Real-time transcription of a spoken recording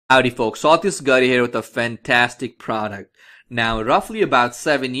Howdy folks, Saty's Gary here with a fantastic product. Now, roughly about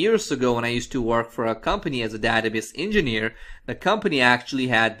 7 years ago when I used to work for a company as a database engineer, the company actually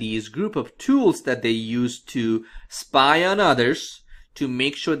had these group of tools that they used to spy on others, to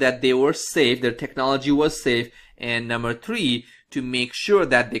make sure that they were safe, their technology was safe, and number 3, to make sure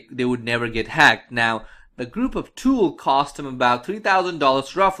that they would never get hacked. Now, the group of tool cost them about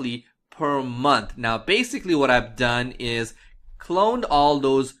 $3,000 roughly per month. Now, basically what I've done is cloned all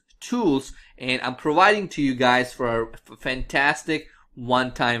those tools and I'm providing to you guys for a fantastic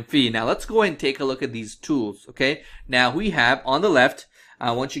one-time fee. Now let's go ahead and take a look at these tools. Okay, now we have on the left,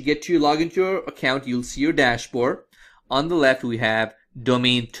 once you get to log into your account, you'll see your dashboard. On the left we have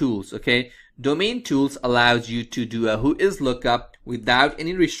domain tools. Okay, domain tools allows you to do a whois lookup without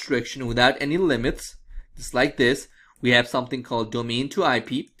any restriction, without any limits, just like this. We have something called domain to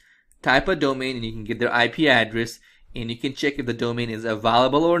IP. Type a domain and you can get their IP address, and you can check if the domain is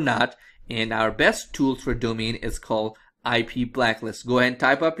available or not. And our best tools for domain is called IP Blacklist. Go ahead and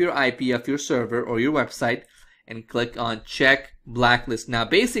type up your IP of your server or your website and click on check blacklist. Now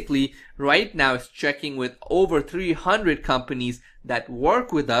basically right now it's checking with over 300 companies that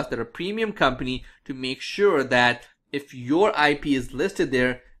work with us, that are premium company, to make sure that if your IP is listed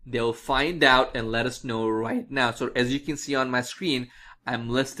there, they'll find out and let us know right now. So as you can see on my screen, I'm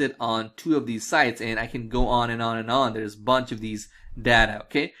listed on 2 of these sites, and I can go on and on and on. There's a bunch of these data.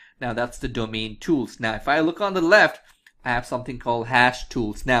 Okay, now that's the domain tools. Now if I look on the left, I have something called hash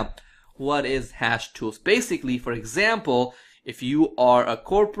tools. Now what is hash tools? Basically, for example, if you are a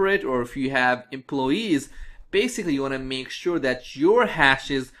corporate or if you have employees, basically you want to make sure that your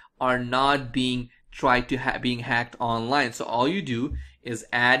hashes are not being tried to being hacked online. So all you do is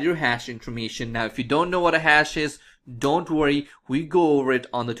add your hash information. Now if you don't know what a hash is, don't worry, we go over it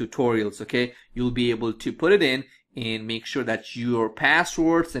on the tutorials. Okay, you'll be able to put it in and make sure that your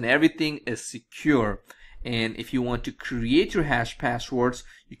passwords and everything is secure. And if you want to create your hash passwords,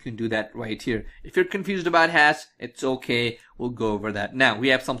 you can do that right here. If you're confused about hash, it's okay, we'll go over that. Now we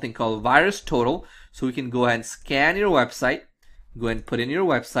have something called VirusTotal, so we can go ahead and scan your website. Go ahead and put in your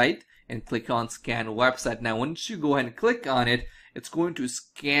website and click on scan website. Now once you go ahead and click on it, it's going to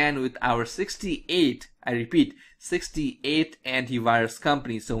scan with our 68, I repeat, 68 antivirus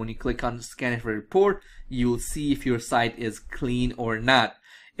companies. So when you click on scan for report, you will see if your site is clean or not.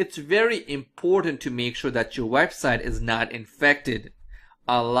 It's very important to make sure that your website is not infected.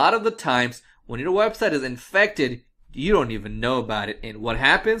 A lot of the times when your website is infected, you don't even know about it. And what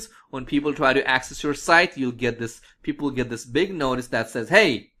happens when people try to access your site, people get this big notice that says,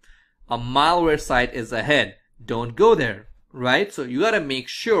 hey, a malware site is ahead. Don't go there. Right? So you got to make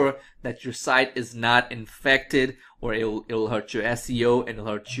sure that your site is not infected, or it'll hurt your SEO and it'll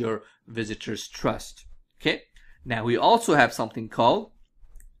hurt your visitors' trust. Okay? Now we also have something called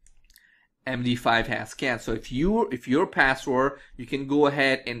MD5 hash scan. So if your password, you can go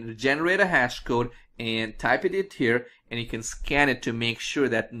ahead and generate a hash code and type it in here, and you can scan it to make sure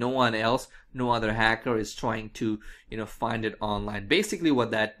that no one else, no other hacker is trying to, find it online. Basically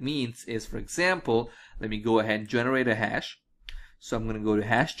what that means is, for example, let me go ahead and generate a hash. So I'm going to go to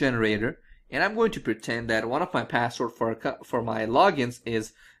hash generator, and I'm going to pretend that one of my password for my logins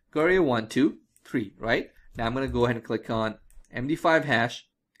is Gary123, right? Now I'm going to go ahead and click on MD5 hash,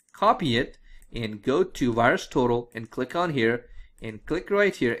 copy it, and go to VirusTotal and click on here, and click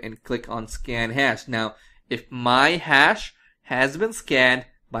right here and click on scan hash. Now if my hash has been scanned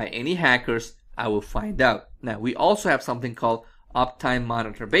by any hackers, I will find out. Now we also have something called uptime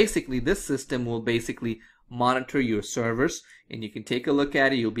monitor. Basically this system will monitor your servers, and you can take a look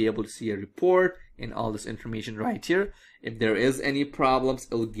at it. You'll be able to see a report and all this information right here. If there is any problems,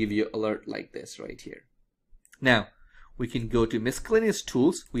 it will give you alert like this right here. Now we can go to miscellaneous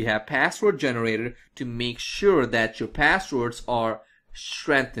tools. We have password generator to make sure that your passwords are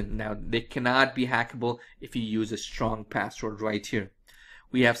strengthened. Now they cannot be hackable if you use a strong password right here.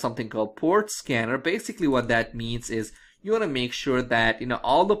 We have something called port scanner. Basically what that means is you want to make sure that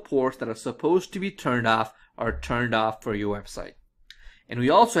all the ports that are supposed to be turned off are turned off for your website. And we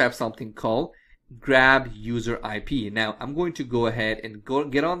also have something called grab user IP. Now I'm going to go ahead and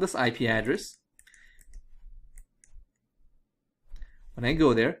get on this IP address. When I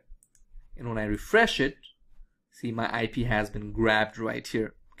go there and when I refresh it, see my IP has been grabbed right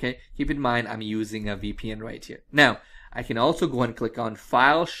here. Okay, keep in mind I'm using a VPN right here. Now I can also go and click on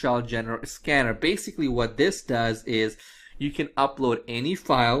file shell scanner. Basically what this does is you can upload any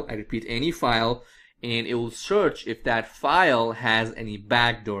file, I repeat any file, and it will search if that file has any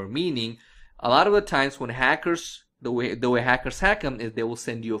backdoor. Meaning a lot of the times when hackers, the way hackers hack them is they will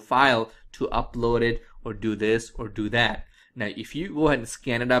send you a file to upload it or do this or do that. Now, if you go ahead and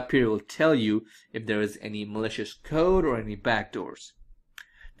scan it up here, it will tell you if there is any malicious code or any backdoors.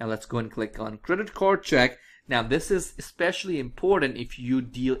 Now, let's go and click on credit card check. Now, this is especially important if you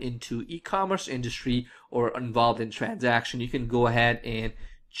deal into e-commerce industry or involved in transaction. You can go ahead and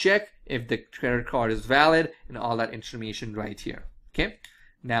check if the credit card is valid and all that information right here. Okay.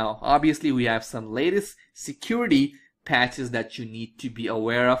 Now, obviously, we have some latest security patches that you need to be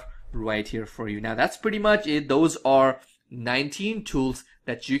aware of right here for you. Now, that's pretty much it. Those are 19 tools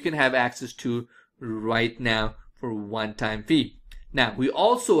that you can have access to right now for one-time fee. Now, we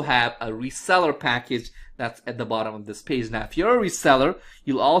also have a reseller package that's at the bottom of this page. Now, if you're a reseller,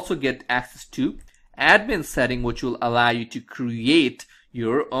 you'll also get access to admin setting, which will allow you to create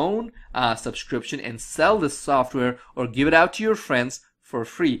your own subscription and sell this software or give it out to your friends for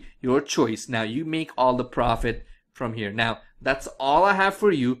free. Your choice. Now, you make all the profit from here. Now, that's all I have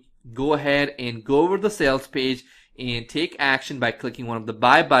for you. Go ahead and go over the sales page and take action by clicking one of the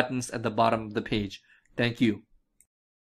buy buttons at the bottom of the page. Thank you.